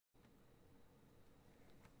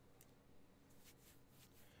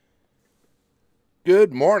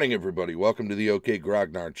Good morning, everybody. Welcome to the OK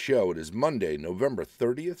Grognard Show. It is Monday, November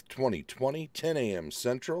 30th, 2020, 10 a.m.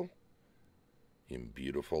 Central in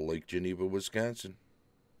beautiful Lake Geneva, Wisconsin.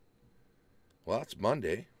 Well, it's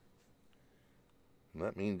Monday.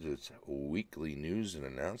 That means it's weekly news and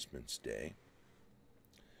announcements day.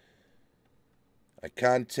 I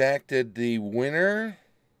contacted the winner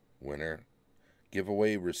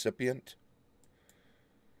giveaway recipient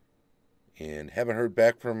and haven't heard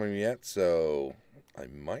back from him yet, so I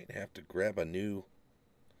might have to grab a new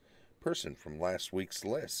person from last week's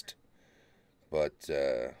list. But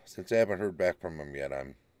since I haven't heard back from him yet,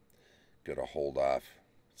 I'm going to hold off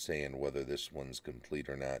saying whether this one's complete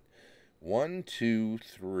or not. 1, 2,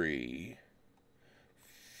 3,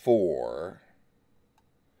 4.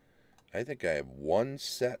 I think I have one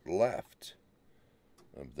set left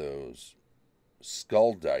of those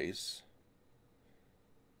skull dice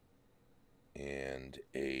and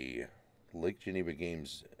a Lake Geneva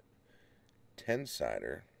Games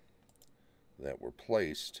 10-sider that were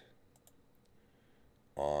placed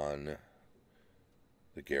on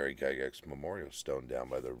the Gary Gygax Memorial Stone down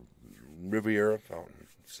by the Riviera Fountain.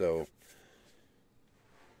 So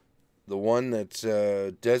the one that's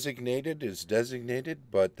designated is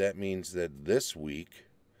designated, but that means that this week,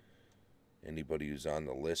 anybody who's on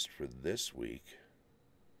the list for this week,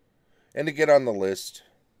 and to get on the list,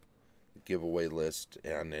 giveaway list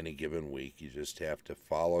on any given week, you just have to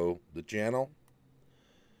follow the channel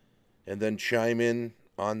and then chime in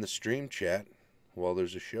on the stream chat while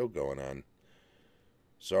there's a show going on.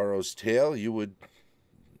 Sorrow's Tale, you would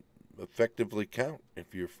effectively count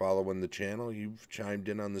if you're following the channel. You've chimed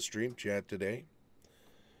in on the stream chat today.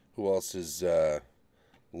 Who else is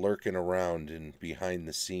lurking around and behind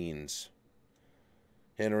the scenes?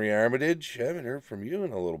 Henry Armitage, I haven't heard from you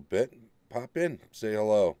in a little bit. Pop in, say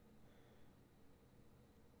hello.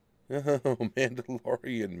 Oh,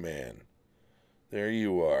 Mandalorian Man. There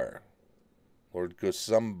you are. Lord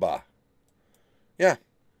Gosumba. Yeah.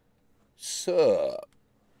 Sup?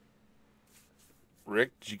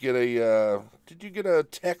 Rick, did you get a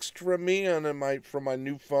text from me from my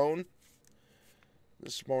new phone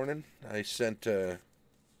this morning? I sent a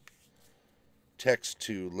text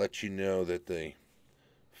to let you know that the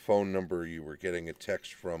phone number you were getting a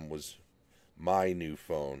text from was my new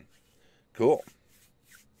phone. Cool.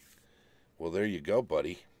 Well, there you go,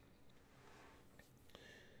 buddy.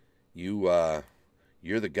 You're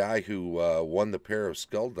the guy who won the pair of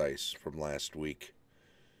skull dice from last week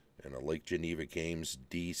in a Lake Geneva Games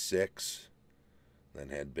D6 that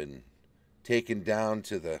had been taken down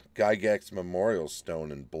to the Gygax Memorial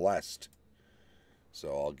Stone and blessed. So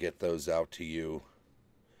I'll get those out to you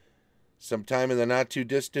sometime in the not too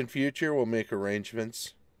distant future. We'll make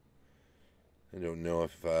arrangements. I don't know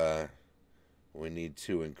if we need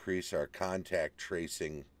to increase our contact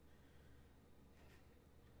tracing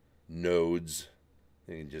nodes.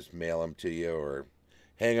 You can just mail them to you or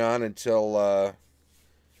hang on until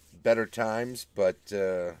better times. But,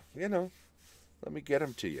 let me get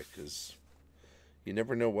them to you because you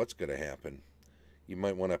never know what's going to happen. You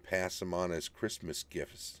might want to pass them on as Christmas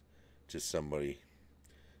gifts to somebody,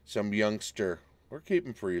 some youngster, or keep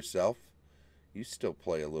them for yourself. You still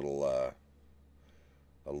play a little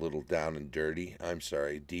down and dirty. I'm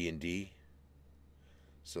sorry, D&D.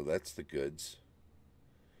 So that's the goods.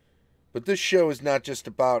 But this show is not just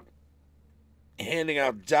about handing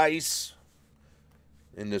out dice.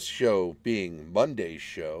 In this show being Monday's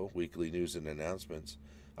show, weekly news and announcements,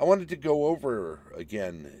 I wanted to go over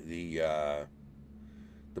again the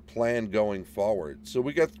plan going forward. So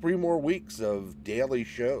we got 3 more weeks of daily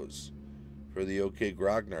shows for the OK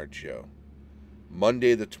Grognard Show.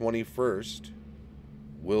 Monday the 21st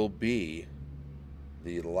will be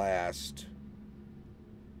the last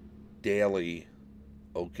daily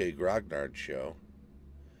OK Grognard Show.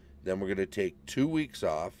 Then we're going to take 2 weeks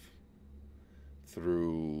off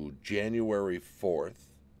through January 4th.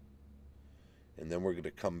 And then we're going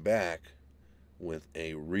to come back with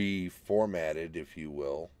a reformatted, if you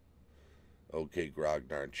will, OK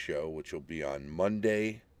Grognard Show, which will be on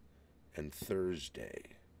Monday and Thursday.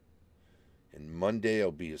 And Monday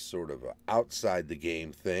will be a sort of a outside the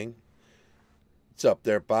game thing. What's up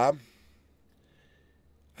there, Bob?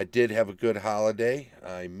 I did have a good holiday.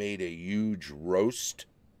 I made a huge roast.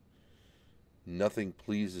 Nothing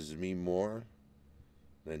pleases me more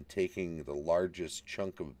than taking the largest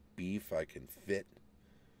chunk of beef I can fit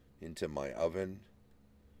into my oven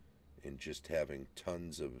and just having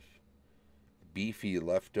tons of beefy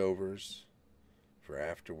leftovers for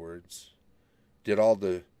afterwards. Did all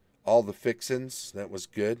the fixins. That was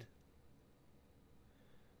good.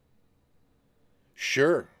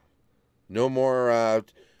 Sure. No more,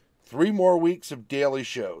 3 more weeks of daily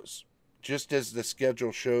shows, just as the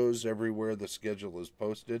schedule shows everywhere the schedule is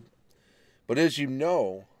posted. But as you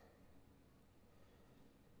know,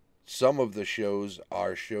 some of the shows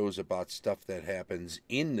are shows about stuff that happens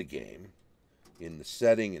in the game, in the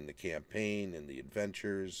setting, in the campaign, in the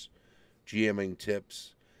adventures, GMing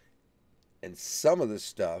tips. And some of the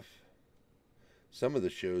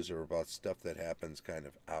shows are about stuff that happens kind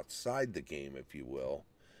of outside the game, if you will,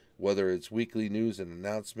 whether it's weekly news and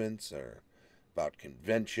announcements or about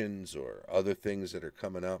conventions or other things that are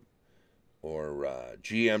coming up, or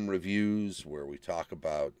GM reviews where we talk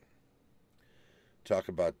about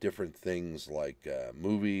different things like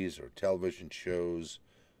movies or television shows,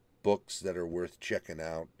 books that are worth checking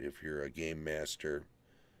out if you're a game master,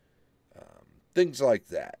 things like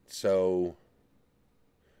that. So,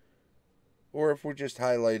 or if we're just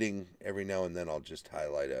highlighting, every now and then I'll just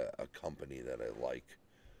highlight a company that I like,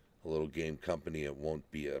 a little game company. It won't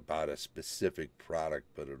be about a specific product,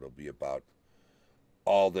 but it'll be about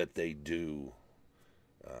all that they do.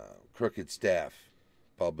 Crooked Staff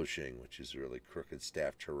Publishing, which is really Crooked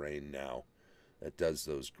Staff Terrain now, that does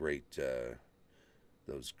those great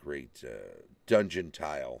dungeon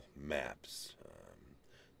tile maps.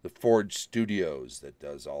 The Forge Studios that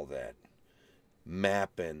does all that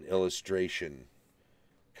map and illustration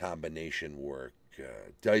combination work.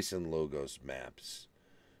 Dyson Logos maps,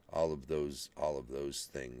 all of those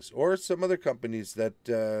things, or some other companies that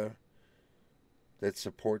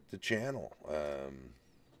support the channel,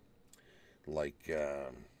 like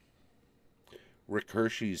Rick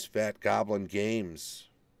Hershey's Fat Goblin Games.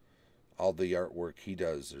 All the artwork he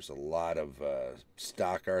does. There's a lot of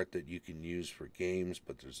stock art that you can use for games,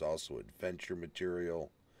 but there's also adventure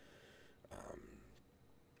material.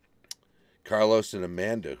 Carlos and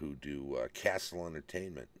Amanda, who do Castle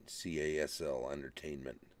Entertainment, CASL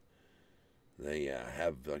Entertainment. They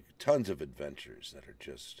have tons of adventures that are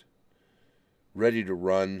just ready to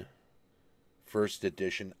run. First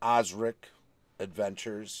edition Osric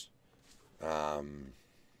adventures. Of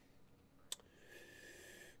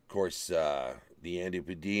course, the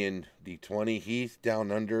Antipodean D20, Heath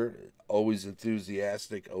down under, always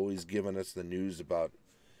enthusiastic, always giving us the news about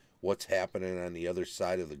what's happening on the other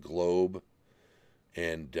side of the globe.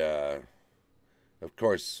 And, of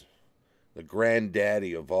course, the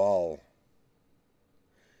granddaddy of all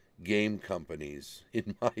game companies,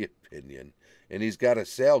 in my opinion. And he's got a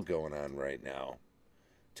sale going on right now.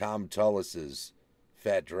 Tom Tullis's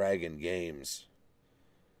Fat Dragon Games.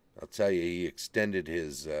 I'll tell you, he extended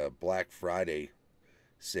his Black Friday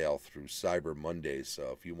sale through Cyber Monday.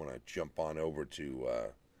 So if you want to jump on over to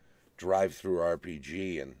Drive Through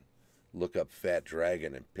RPG and look up Fat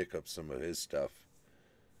Dragon and pick up some of his stuff,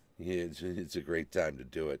 it's a great time to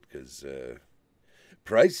do it, because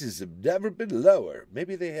prices have never been lower.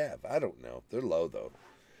 Maybe they have. I don't know. They're low, though.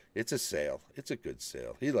 It's a sale. It's a good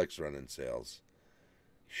sale. He likes running sales.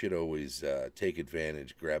 You should always take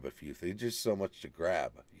advantage, grab a few things. There's just so much to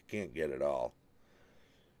grab. You can't get it all.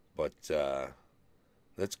 But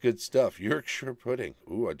that's good stuff. Yorkshire pudding.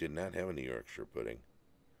 Ooh, I did not have any Yorkshire pudding.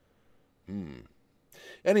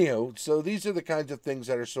 Anyhow, so these are the kinds of things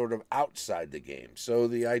that are sort of outside the game. So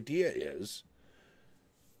the idea is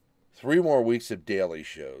 3 more weeks of daily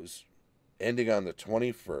shows, ending on the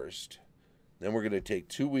 21st. Then we're going to take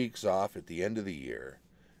 2 weeks off at the end of the year.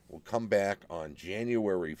 We'll come back on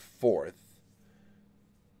January 4th,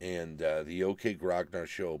 and the OK Grognard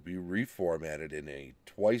show will be reformatted in a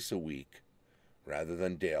twice a week rather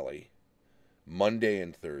than daily, Monday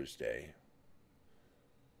and Thursday.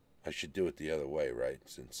 I should do it the other way, right?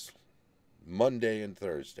 Since Monday and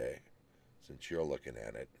Thursday, since you're looking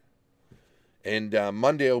at it. And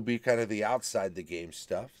Monday will be kind of the outside the game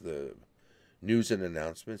stuff, the news and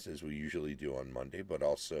announcements, as we usually do on Monday, but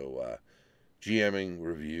also GMing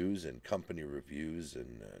reviews and company reviews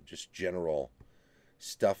and just general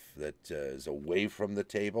stuff that is away from the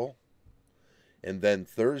table. And then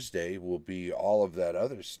Thursday will be all of that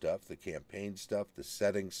other stuff, the campaign stuff, the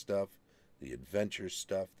setting stuff, the adventure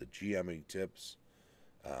stuff, the GMing tips.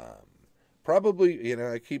 Probably,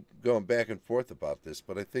 I keep going back and forth about this,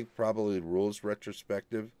 but I think probably the rules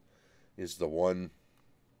retrospective is the one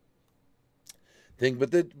thing.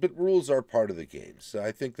 But rules are part of the game, so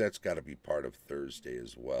I think that's got to be part of Thursday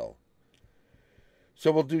as well.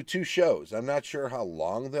 So we'll do 2 shows. I'm not sure how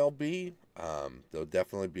long they'll be. They'll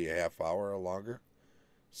definitely be a half hour or longer.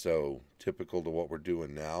 So typical to what we're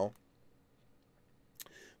doing now.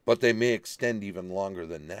 But they may extend even longer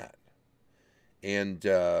than that. And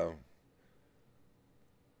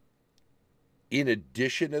in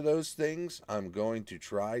addition to those things, I'm going to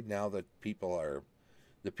try, now that people are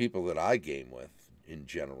the people that I game with in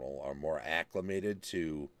general are more acclimated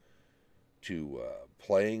to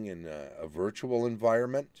playing in a virtual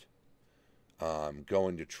environment. I'm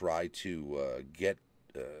going to try to get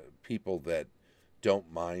people that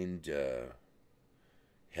don't mind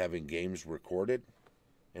having games recorded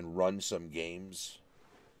and run some games,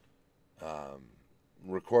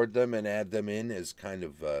 record them and add them in as kind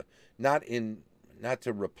of not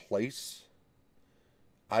to replace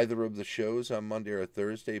either of the shows on Monday or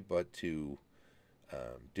Thursday, but to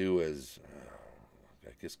do as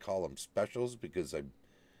I guess call them specials, because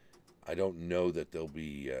I don't know that they'll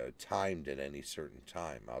be timed at any certain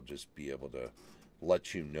time. I'll just be able to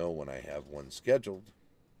let you know when I have one scheduled,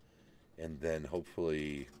 and then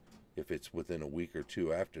hopefully, if it's within a week or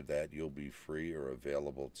two after that, you'll be free or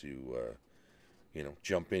available to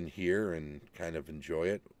jump in here and kind of enjoy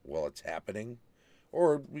it while it's happening.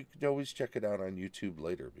 Or we could always check it out on YouTube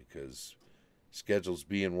later, because schedules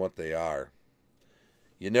being what they are,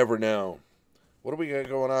 you never know. What do we got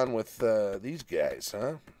going on with these guys,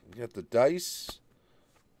 huh? We got the dice.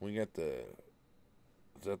 We got the...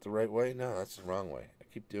 Is that the right way? No, that's the wrong way. I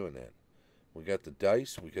keep doing that. We got the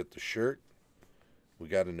dice. We got the shirt. We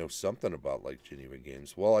got to know something about Lake Geneva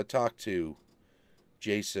games. Well, I talk to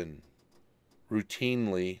Jason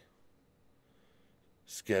routinely.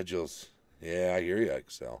 Schedules. Yeah, I hear you,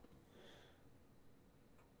 Excel.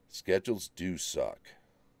 Schedules do suck.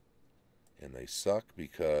 And they suck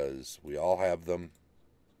because we all have them.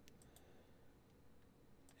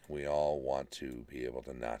 We all want to be able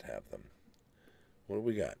to not have them. What do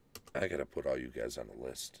we got? I got to put all you guys on the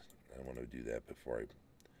list. I want to do that before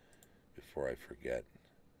I forget.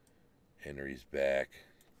 Henry's back.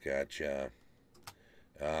 Gotcha.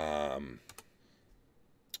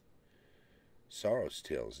 Sorrow's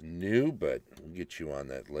Tale's new, but we'll get you on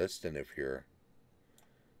that list. And if you're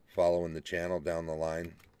following the channel down the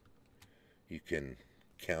line, you can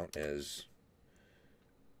count as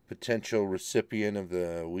potential recipient of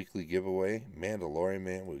the weekly giveaway. Mandalorian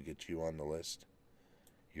Man, we'll get you on the list.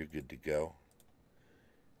 You're good to go.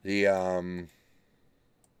 The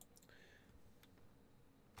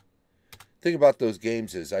thing about those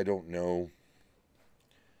games is I don't know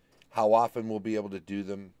how often we'll be able to do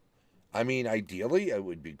them. I mean, ideally, it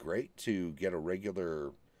would be great to get a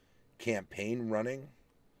regular campaign running.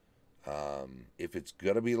 If it's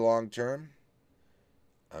going to be long term,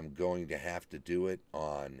 I'm going to have to do it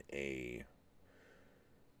on a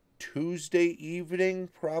Tuesday evening,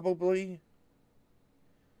 probably.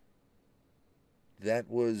 That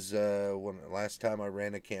was when last time I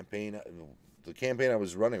ran a campaign. The campaign I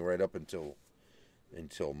was running right up until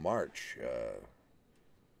March,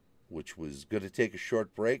 which was going to take a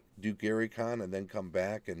short break, do GaryCon, and then come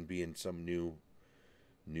back and be in some new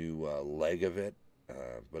leg of it.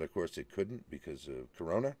 But of course it couldn't because of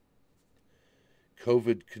Corona.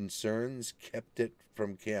 COVID concerns kept it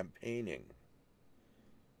from campaigning.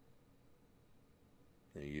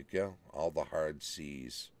 There you go. All the hard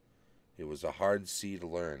C's. It was a hard C to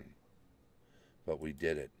learn, but we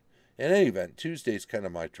did it. In any event, Tuesday's kind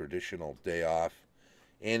of my traditional day off.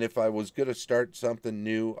 And if I was going to start something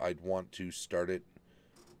new, I'd want to start it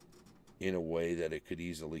in a way that it could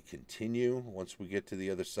easily continue once we get to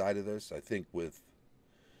the other side of this. I think with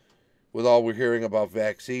all we're hearing about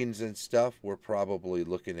vaccines and stuff, we're probably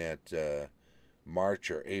looking at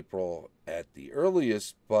March or April at the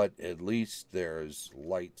earliest, but at least there's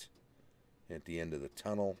light at the end of the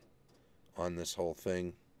tunnel on this whole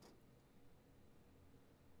thing.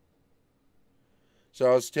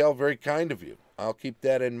 So, Tale, very kind of you. I'll keep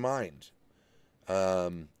that in mind.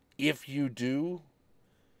 If you do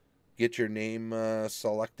get your name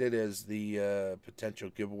selected as the potential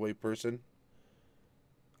giveaway person,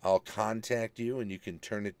 I'll contact you and you can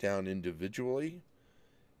turn it down individually.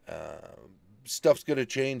 Stuff's going to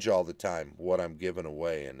change all the time, what I'm giving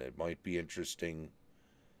away, and it might be interesting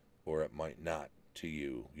or it might not to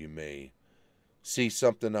you. You may see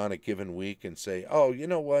something on a given week and say, oh, you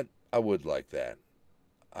know what? I would like that.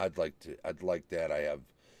 I'd like that. I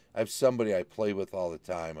have somebody I play with all the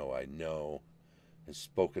time who I know has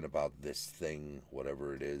spoken about this thing,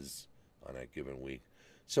 whatever it is, on a given week.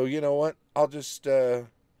 So you know what? I'll just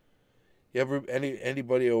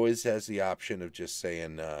anybody always has the option of just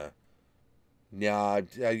saying, yeah,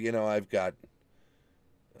 I've got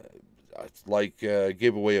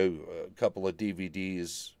gave away a couple of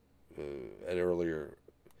DVDs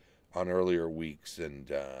on earlier weeks, and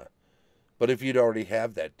but if you'd already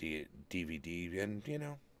have that DVD, and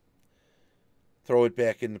throw it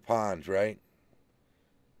back in the pond, right?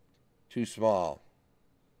 Too small.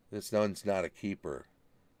 This one's not a keeper.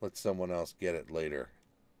 Let someone else get it later.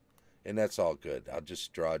 And that's all good. I'll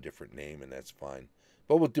just draw a different name, and that's fine.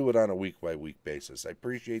 But we'll do it on a week-by-week basis. I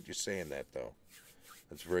appreciate you saying that, though.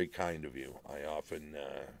 That's very kind of you. I often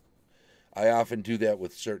do that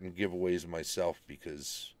with certain giveaways myself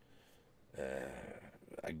because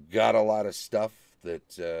I got a lot of stuff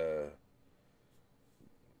that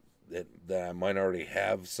that I might already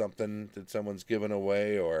have something that someone's given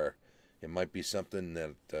away, or it might be something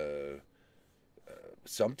that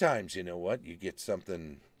sometimes, you know what, you get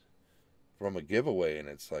something from a giveaway and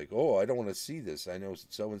it's like, oh, I don't want to see this. I know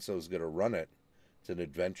so and so is going to run it. It's an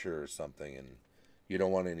adventure or something, and you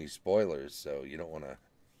don't want any spoilers, so you don't want to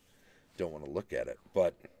look at it.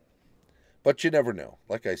 But you never know.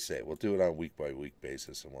 Like I say, we'll do it on a week by week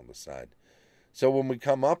basis and we'll decide. So when we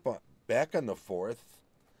come up back on the 4th,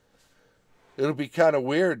 it'll be kind of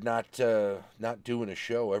weird not doing a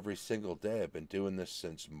show every single day. I've been doing this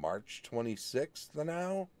since March 26th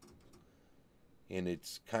now, and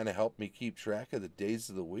it's kind of helped me keep track of the days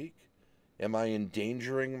of the week. Am I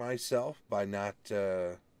endangering myself by not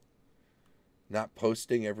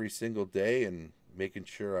posting every single day and making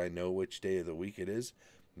sure I know which day of the week it is?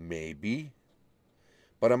 Maybe.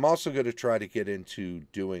 But I'm also going to try to get into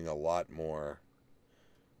doing a lot more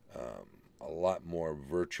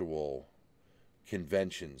virtual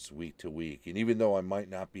conventions week to week. And even though I might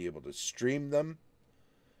not be able to stream them,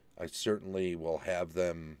 I certainly will have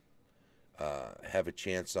them have a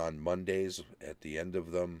chance on Mondays at the end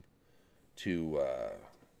of them to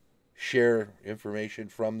share information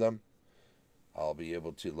from them. I'll be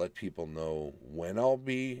able to let people know when I'll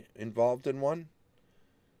be involved in one.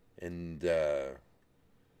 And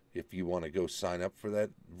if you want to go sign up for that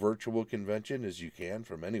virtual convention, as you can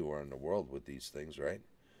from anywhere in the world with these things, right?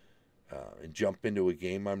 And jump into a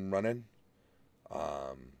game I'm running.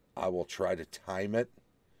 I will try to time it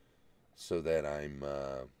so that I'm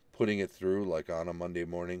putting it through like on a Monday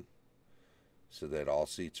morning, so that all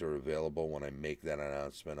seats are available when I make that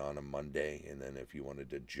announcement on a Monday. And then if you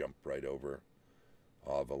wanted to jump right over,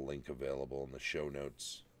 I'll have a link available in the show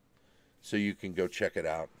notes so you can go check it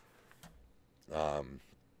out.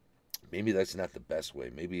 Maybe that's not the best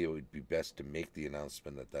way. Maybe it would be best to make the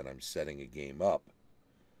announcement that I'm setting a game up.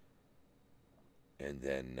 And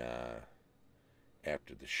then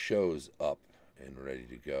after the show's up and ready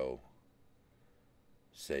to go,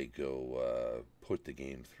 say go put the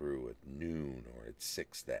game through at noon or at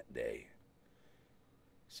 6 that day,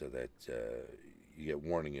 so that you get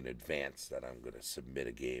warning in advance that I'm going to submit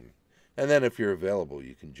a game. And then if you're available,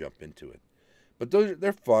 you can jump into it. But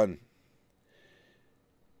they're fun.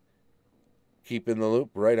 Keep in the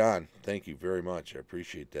loop, right on. Thank you very much. I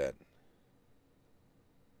appreciate that.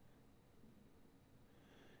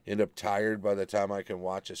 End up tired by the time I can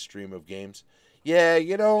watch a stream of games. Yeah,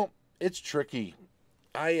 it's tricky.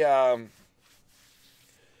 I'll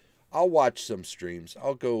watch some streams.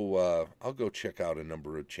 I'll go check out a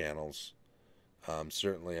number of channels.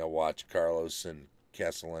 Certainly I'll watch Carlos and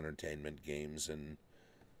Castle Entertainment games, and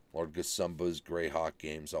Lord Gasumba's Greyhawk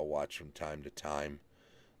games I'll watch from time to time.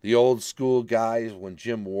 The old school guys, when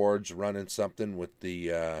Jim Ward's running something with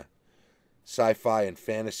the sci-fi and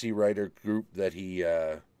fantasy writer group that he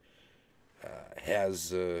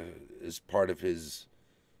has as part of his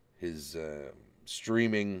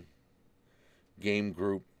streaming game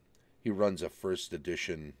group. He runs a first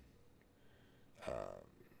edition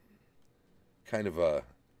kind of a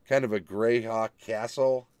Greyhawk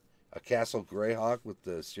castle, a castle Greyhawk with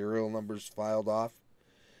the serial numbers filed off,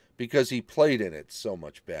 because he played in it so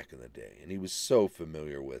much back in the day, and he was so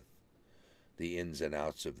familiar with the ins and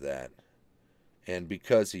outs of that. And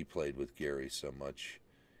because he played with Gary so much,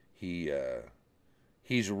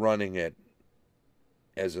 he's running it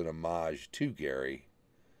as an homage to Gary,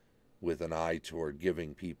 with an eye toward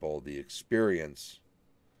giving people the experience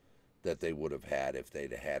that they would have had if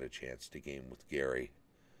they'd had a chance to game with Gary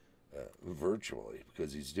virtually,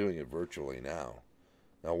 because he's doing it virtually now.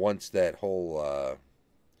 Now, once that whole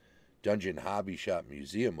Dungeon Hobby Shop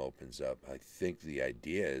Museum opens up, I think the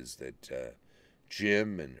idea is that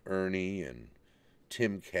Jim and Ernie and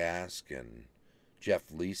Tim Kask and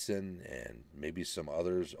Jeff Leeson and maybe some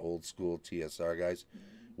others, old school TSR guys,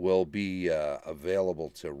 will be available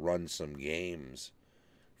to run some games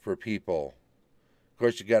for people. Of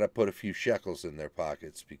course, you got to put a few shekels in their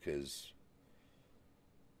pockets, because,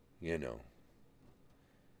 you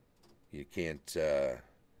can't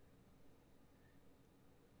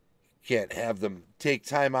have them take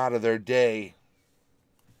time out of their day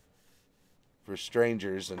for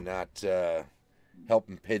strangers and not help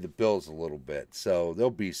them pay the bills a little bit. So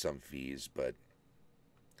there'll be some fees, but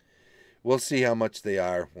we'll see how much they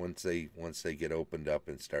are once they get opened up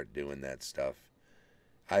and start doing that stuff.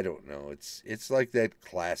 I don't know. It's like that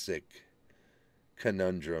classic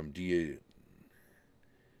conundrum. Do you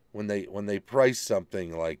when they price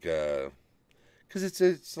something like because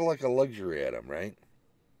it's like a luxury item, right?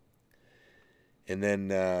 And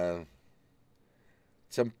then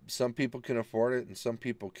some people can afford it and some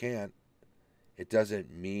people can't. It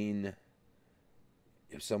doesn't mean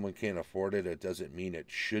if someone can't afford it, it doesn't mean it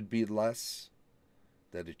should be less,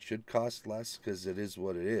 that it should cost less, because it is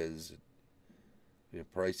what it is.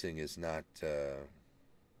 Pricing is not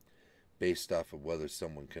based off of whether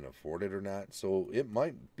someone can afford it or not. So it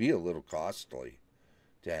might be a little costly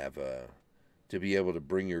to have to be able to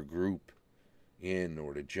bring your group in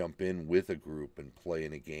or to jump in with a group and play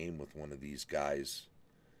in a game with one of these guys.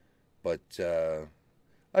 But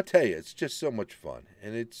I'll tell you, it's just so much fun,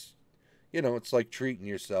 and it's it's like treating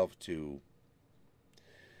yourself to,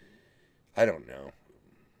 I don't know,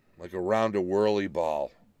 like a round of whirly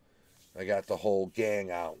ball. I got the whole gang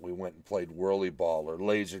out. We went and played whirly ball or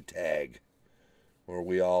laser tag, where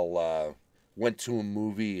we all went to a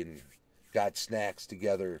movie and got snacks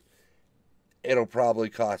together. It'll probably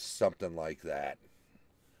cost something like that,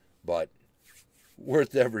 but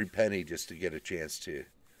worth every penny just to get a chance to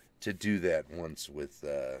do that once with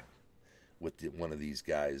one of these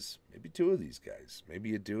guys, maybe two of these guys. Maybe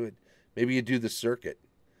you do it. Maybe you do the circuit.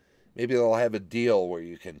 Maybe they'll have a deal where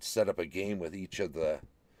you can set up a game with each of the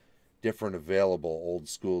different available old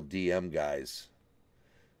school DM guys,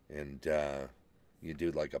 and you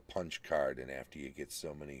do like a punch card, and after you get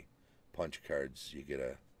so many punch cards, you get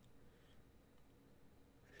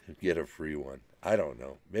a free one. I don't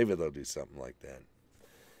know. Maybe they'll do something like that.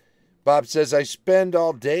 Bob says, I spend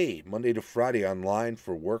all day, Monday to Friday, online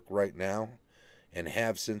for work right now, and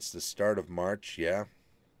have since the start of March, yeah.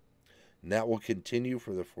 And that will continue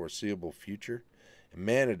for the foreseeable future. And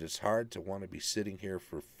man, it is hard to want to be sitting here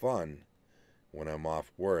for fun when I'm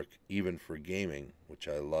off work, even for gaming, which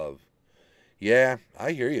I love. Yeah,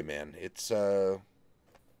 I hear you, man. It's, when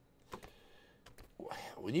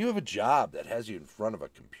you have a job that has you in front of a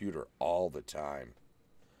computer all the time,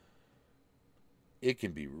 it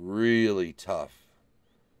can be really tough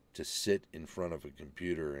to sit in front of a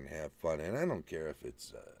computer and have fun. And I don't care if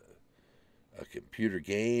it's a computer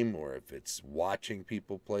game or if it's watching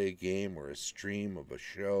people play a game or a stream of a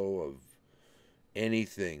show of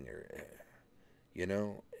anything, or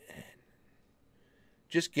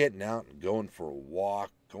just getting out and going for a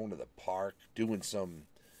walk, going to the park, doing some,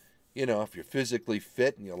 if you're physically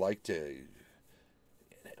fit and you like to,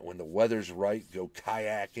 when the weather's right, go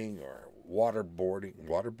kayaking or waterboarding.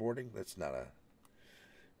 Waterboarding? That's not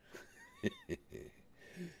a...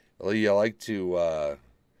 Well, you like to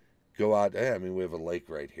go out. I mean, we have a lake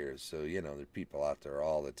right here, so, there are people out there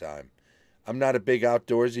all the time. I'm not a big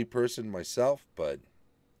outdoorsy person myself, but,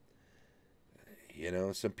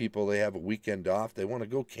 some people, they have a weekend off. They want to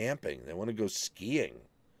go camping. They want to go skiing.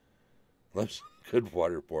 Love some good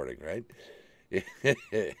waterboarding, right?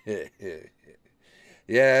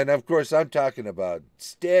 Yeah, and of course I'm talking about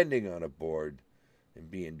standing on a board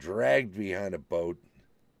and being dragged behind a boat,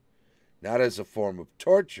 not as a form of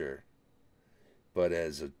torture, but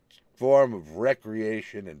as a form of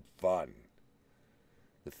recreation and fun.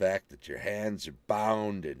 The fact that your hands are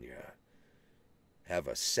bound and you have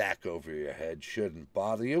a sack over your head shouldn't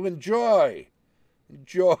bother you. Enjoy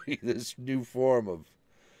this new form of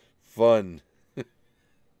fun.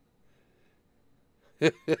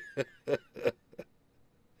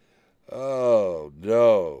 Oh,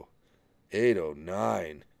 no.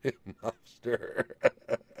 809. Monster.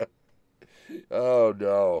 Oh,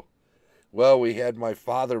 no. Well, we had my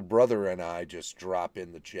father, brother, and I just drop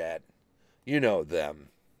in the chat. You know them,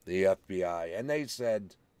 the FBI. And they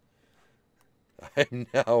said, I'm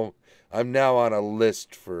now on a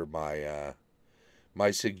list for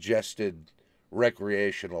my suggested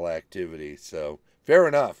recreational activity. So, fair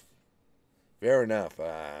enough. Fair enough.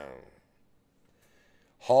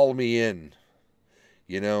 Haul me in,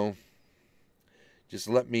 just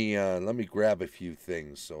let me grab a few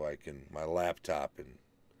things so I can, my laptop and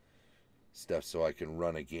stuff, so I can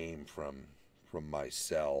run a game from my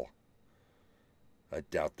cell. I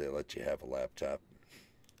doubt they let you have a laptop.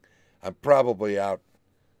 I'm probably out.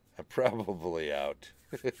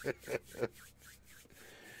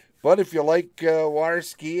 But if you like water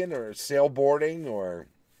skiing or sailboarding, or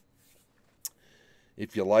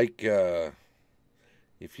if you like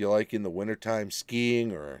in the wintertime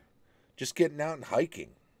skiing or just getting out and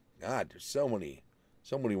hiking. God, there's so many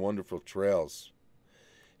wonderful trails.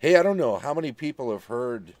 Hey, I don't know how many people have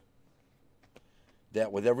heard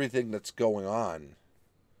that with everything that's going on,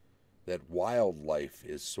 that wildlife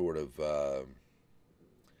is sort of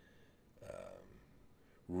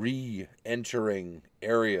re-entering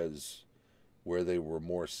areas where they were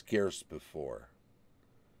more scarce before.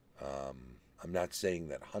 I'm not saying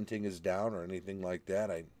that hunting is down or anything like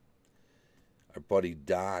that. Our buddy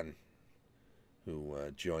Don, who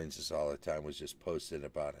joins us all the time, was just posting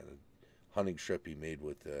about a hunting trip he made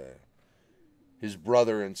with his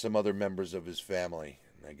brother and some other members of his family.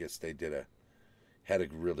 And I guess they had a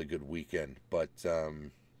really good weekend. But I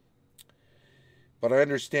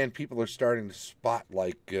understand people are starting to spot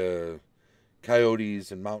like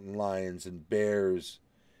coyotes and mountain lions and bears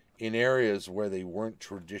in areas where they weren't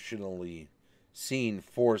traditionally seen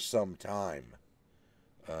for some time.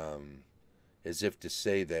 As if to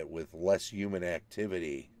say that with less human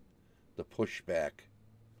activity, the pushback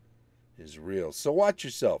is real. So watch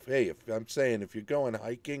yourself. Hey, if you're going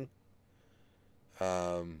hiking,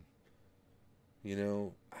 you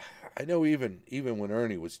know, I know even when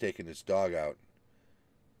Ernie was taking his dog out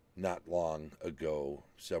not long ago,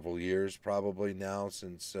 several years probably now,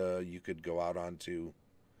 since you could go out onto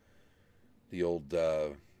the old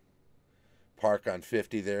park on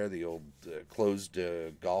 50 there, the old closed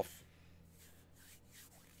golf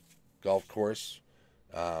course,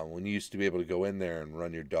 when you used to be able to go in there and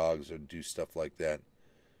run your dogs or do stuff like that.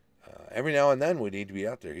 Every now and then we need to be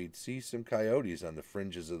out there. He'd see some coyotes on the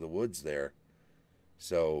fringes of the woods there.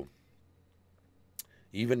 So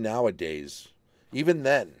even nowadays, even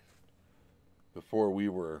then, before we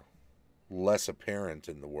were less apparent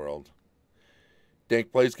in the world,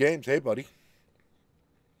 Dank plays games. Hey, buddy.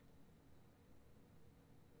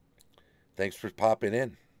 Thanks for popping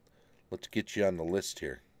in. Let's get you on the list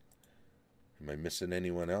here. Am I missing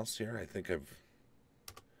anyone else here? I think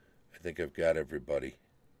I've got everybody.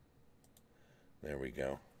 There we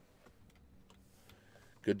go.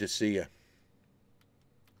 Good to see you.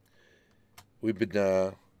 We've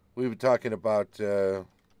been talking about the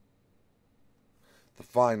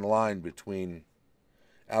fine line between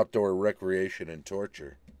outdoor recreation and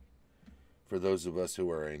torture for those of us who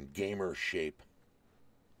are in gamer shape.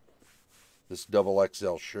 This double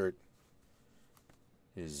XL shirt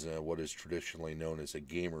is what is traditionally known as a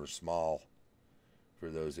gamer small for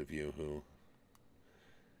those of you who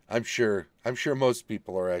I'm sure most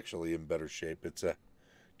people are actually in better shape. It's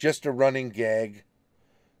just a running gag.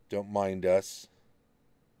 Don't mind us.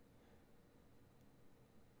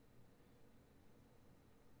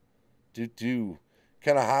 Do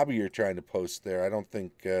kind of hobby you're trying to post there. I don't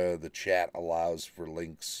think the chat allows for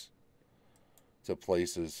links to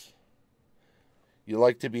places. You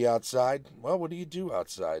like to be outside? Well, what do you do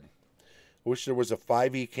outside? I wish there was a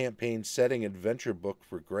 5e campaign setting adventure book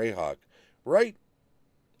for Greyhawk. Right?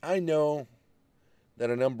 I know that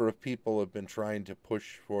a number of people have been trying to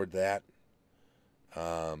push for that.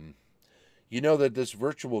 You know that this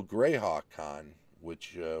virtual Greyhawk Con,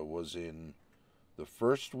 which was in the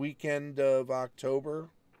first weekend of October,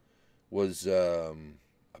 was a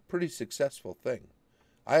pretty successful thing.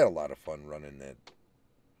 I had a lot of fun running that.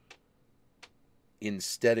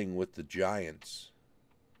 Insteading with the Giants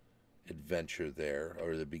adventure there,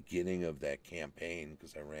 or the beginning of that campaign,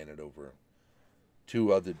 because I ran it over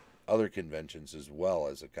two other conventions as well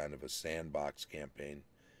as a kind of a sandbox campaign.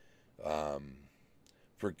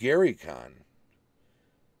 For GaryCon,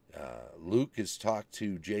 Luke has talked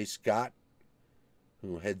to Jay Scott,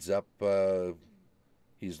 who heads up,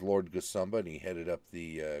 he's Lord Gasumba, and he headed up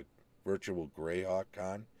the virtual Greyhawk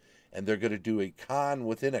Con, and they're going to do a con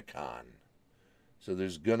within a con. So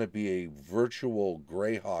there's going to be a virtual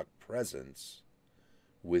Greyhawk presence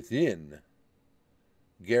within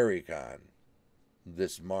GaryCon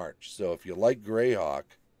this March. So if you like Greyhawk,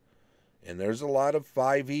 and there's a lot of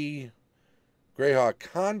 5e Greyhawk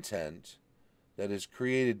content that is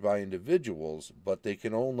created by individuals, but they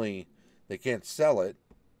can't sell it,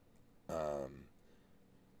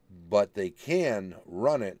 but they can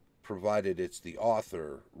run it, provided it's the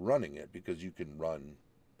author running it, because you can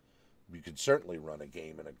certainly run a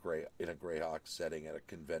game in a Greyhawk setting at a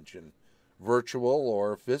convention, virtual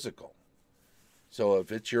or physical. So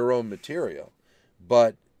if it's your own material,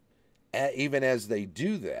 but even as they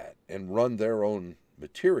do that and run their own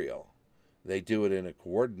material, they do it in a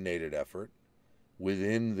coordinated effort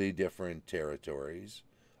within the different territories,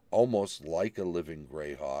 almost like a living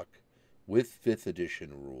Greyhawk, with 5th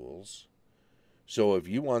edition rules. So if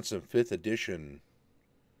you want some 5th edition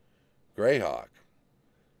Greyhawk,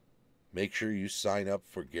 make sure you sign up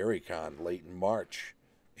for GaryCon late in March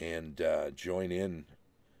and join in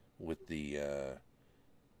with the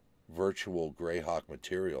virtual Greyhawk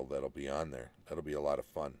material that'll be on there. That'll be a lot of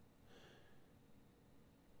fun.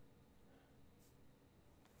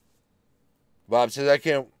 Bob says, I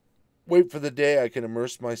can't Wait for the day I can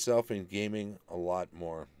immerse myself in gaming a lot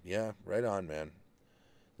more. Yeah, right on, man.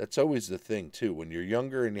 That's always the thing, too. When you're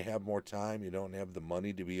younger and you have more time, you don't have the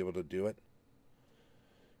money to be able to do it.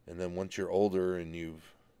 And then once you're older and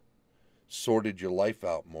you've sorted your life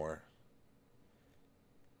out more,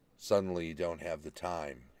 suddenly you don't have the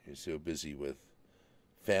time. You're so busy with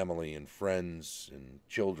family and friends and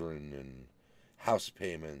children and house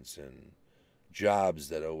payments and jobs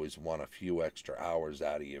that always want a few extra hours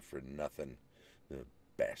out of you for nothing. The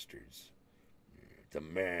bastards. The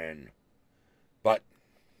man. But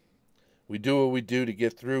we do what we do to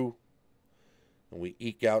get through, and we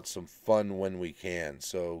eke out some fun when we can.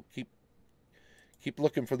 So keep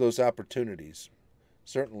looking for those opportunities.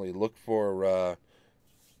 Certainly look for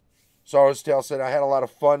Sorrow's Tale said, I had a lot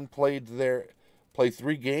of fun, played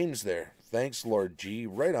 3 games there. Thanks, Lord G.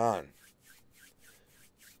 Right on.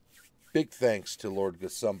 Big thanks to Lord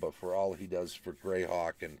Gasumba for all he does for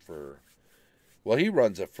Greyhawk and for, well, he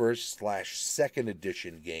runs a 1st/2nd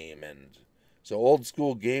edition game, and so old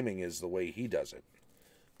school gaming is the way he does it.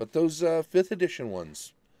 But those 5th edition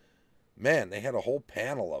ones, man, they had a whole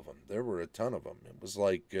panel of them. There were a ton of them. It was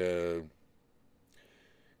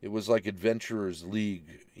like Adventurers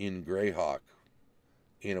League in Greyhawk,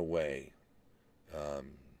 in a way,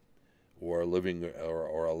 or a living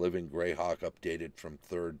Greyhawk updated from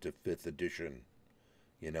 3rd to 5th edition.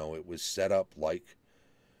 You know, it was set up like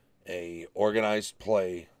a organized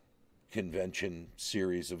play convention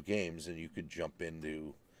series of games, and you could jump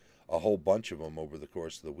into a whole bunch of them over the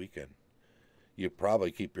course of the weekend. You'd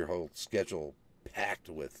probably keep your whole schedule packed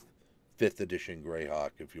with 5th edition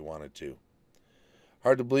Greyhawk if you wanted to.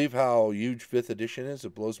 Hard to believe how huge 5th edition is.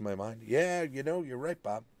 It blows my mind. Yeah, you know, you're right,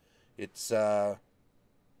 Bob. It's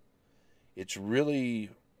really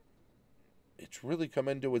come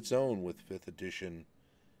into its own with 5th edition,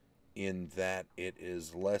 in that it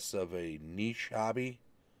is less of a niche hobby.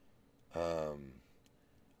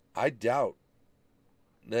 I doubt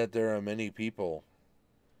that there are many people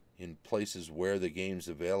in places where the game's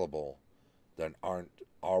available that aren't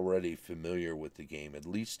already familiar with the game, at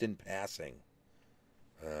least in passing.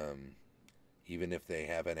 Even if they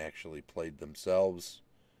haven't actually played themselves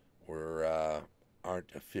or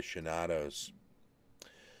aren't aficionados.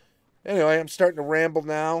 Anyway, I'm starting to ramble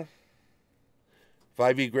now.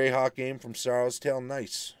 5e Greyhawk game from Sorrow's Tale.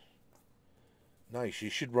 Nice. Nice. You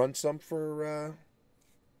should run some for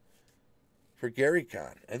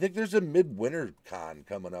GaryCon. I think there's a midwinter con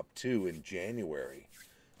coming up too in January.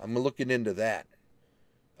 I'm looking into that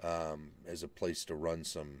as a place to run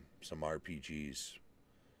some RPGs,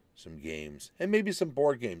 some games, and maybe some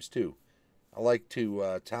board games too. I like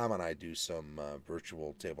to, Tom and I do some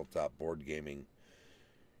virtual tabletop board gaming,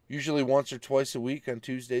 usually once or twice a week on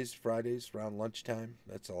Tuesdays, Fridays, around lunchtime.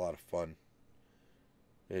 That's a lot of fun.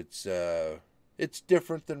 It's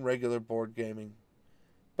different than regular board gaming,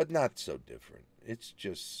 but not so different. It's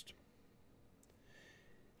just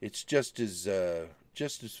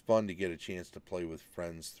as fun to get a chance to play with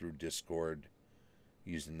friends through Discord,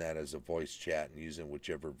 using that as a voice chat and using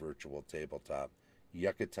whichever virtual tabletop.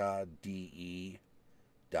 Yucata.de,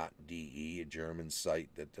 a German site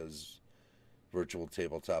that does virtual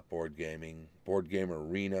tabletop board gaming, Board Game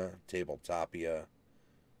Arena, Tabletopia,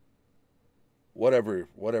 whatever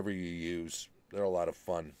you use. They're a lot of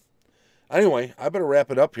fun. Anyway, I better wrap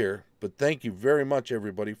it up here, but thank you very much,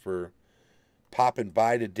 everybody, for popping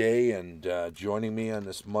by today and joining me on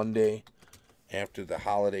this Monday after the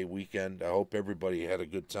holiday weekend. I hope everybody had a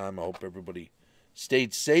good time. I hope everybody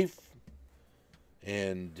stayed safe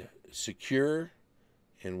and secure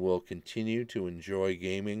and will continue to enjoy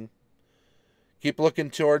gaming. Keep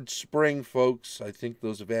looking towards spring, folks. I think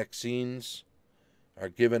those vaccines are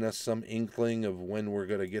giving us some inkling of when we're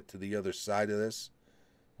going to get to the other side of this.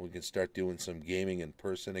 We can start doing some gaming in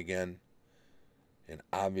person again. And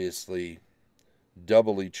obviously,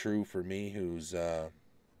 doubly true for me, who's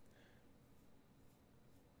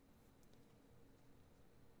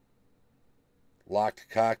locked,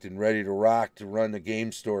 cocked, and ready to rock to run the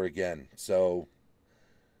game store again. So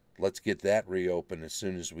let's get that reopened as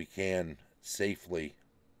soon as we can, safely,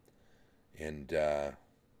 and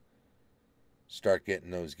start getting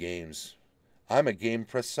those games. I'm a game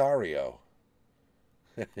presario.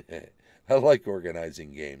 I like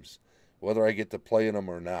organizing games, whether I get to play in them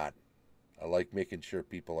or not. I like making sure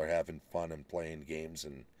people are having fun and playing games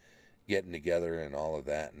and getting together and all of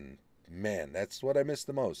that. And man, that's what I miss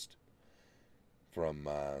the most from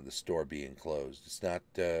the store being closed. It's not,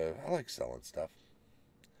 I like selling stuff.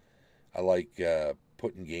 I like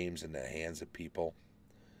putting games in the hands of people.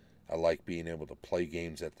 I like being able to play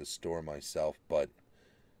games at the store myself, but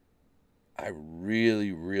I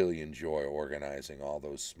really, really enjoy organizing all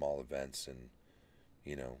those small events and,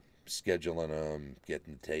 you know, scheduling them,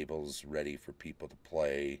 getting the tables ready for people to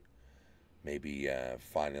play, maybe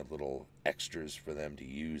finding little extras for them to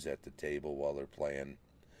use at the table while they're playing.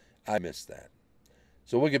 I miss that.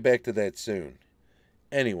 So we'll get back to that soon.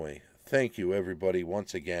 Anyway, thank you everybody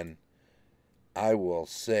once again. I will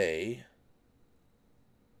say,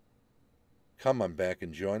 come on back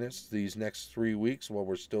and join us these next 3 weeks while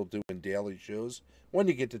we're still doing daily shows when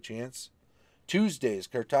you get the chance. Tuesdays,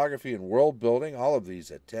 cartography and world building, all of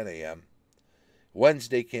these at 10 a.m.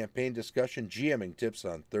 Wednesday, campaign discussion, GMing tips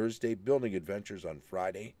on Thursday, building adventures on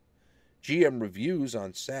Friday, GM reviews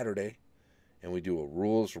on Saturday, and we do a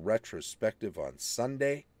rules retrospective on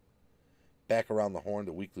Sunday. Back around the horn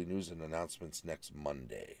to weekly news and announcements next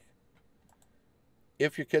Monday.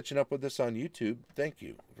 If you're catching up with us on YouTube, thank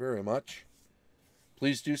you very much.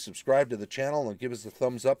 Please do subscribe to the channel and give us a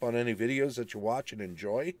thumbs up on any videos that you watch and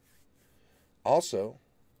enjoy. Also,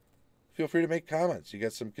 feel free to make comments. You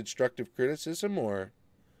got some constructive criticism, or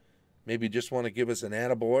maybe just want to give us an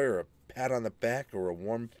attaboy or a pat on the back or a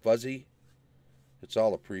warm fuzzy. It's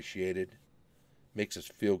all appreciated. Makes us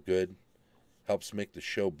feel good. Helps make the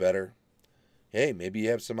show better. Hey, maybe you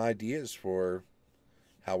have some ideas for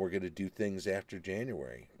how we're going to do things after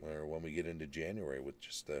January, or when we get into January with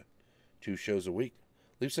just 2 shows a week.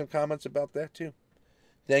 Leave some comments about that too.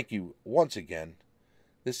 Thank you once again.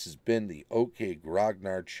 This has been the OK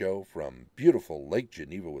Grognard Show from beautiful Lake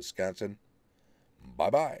Geneva, Wisconsin.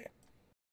 Bye-bye.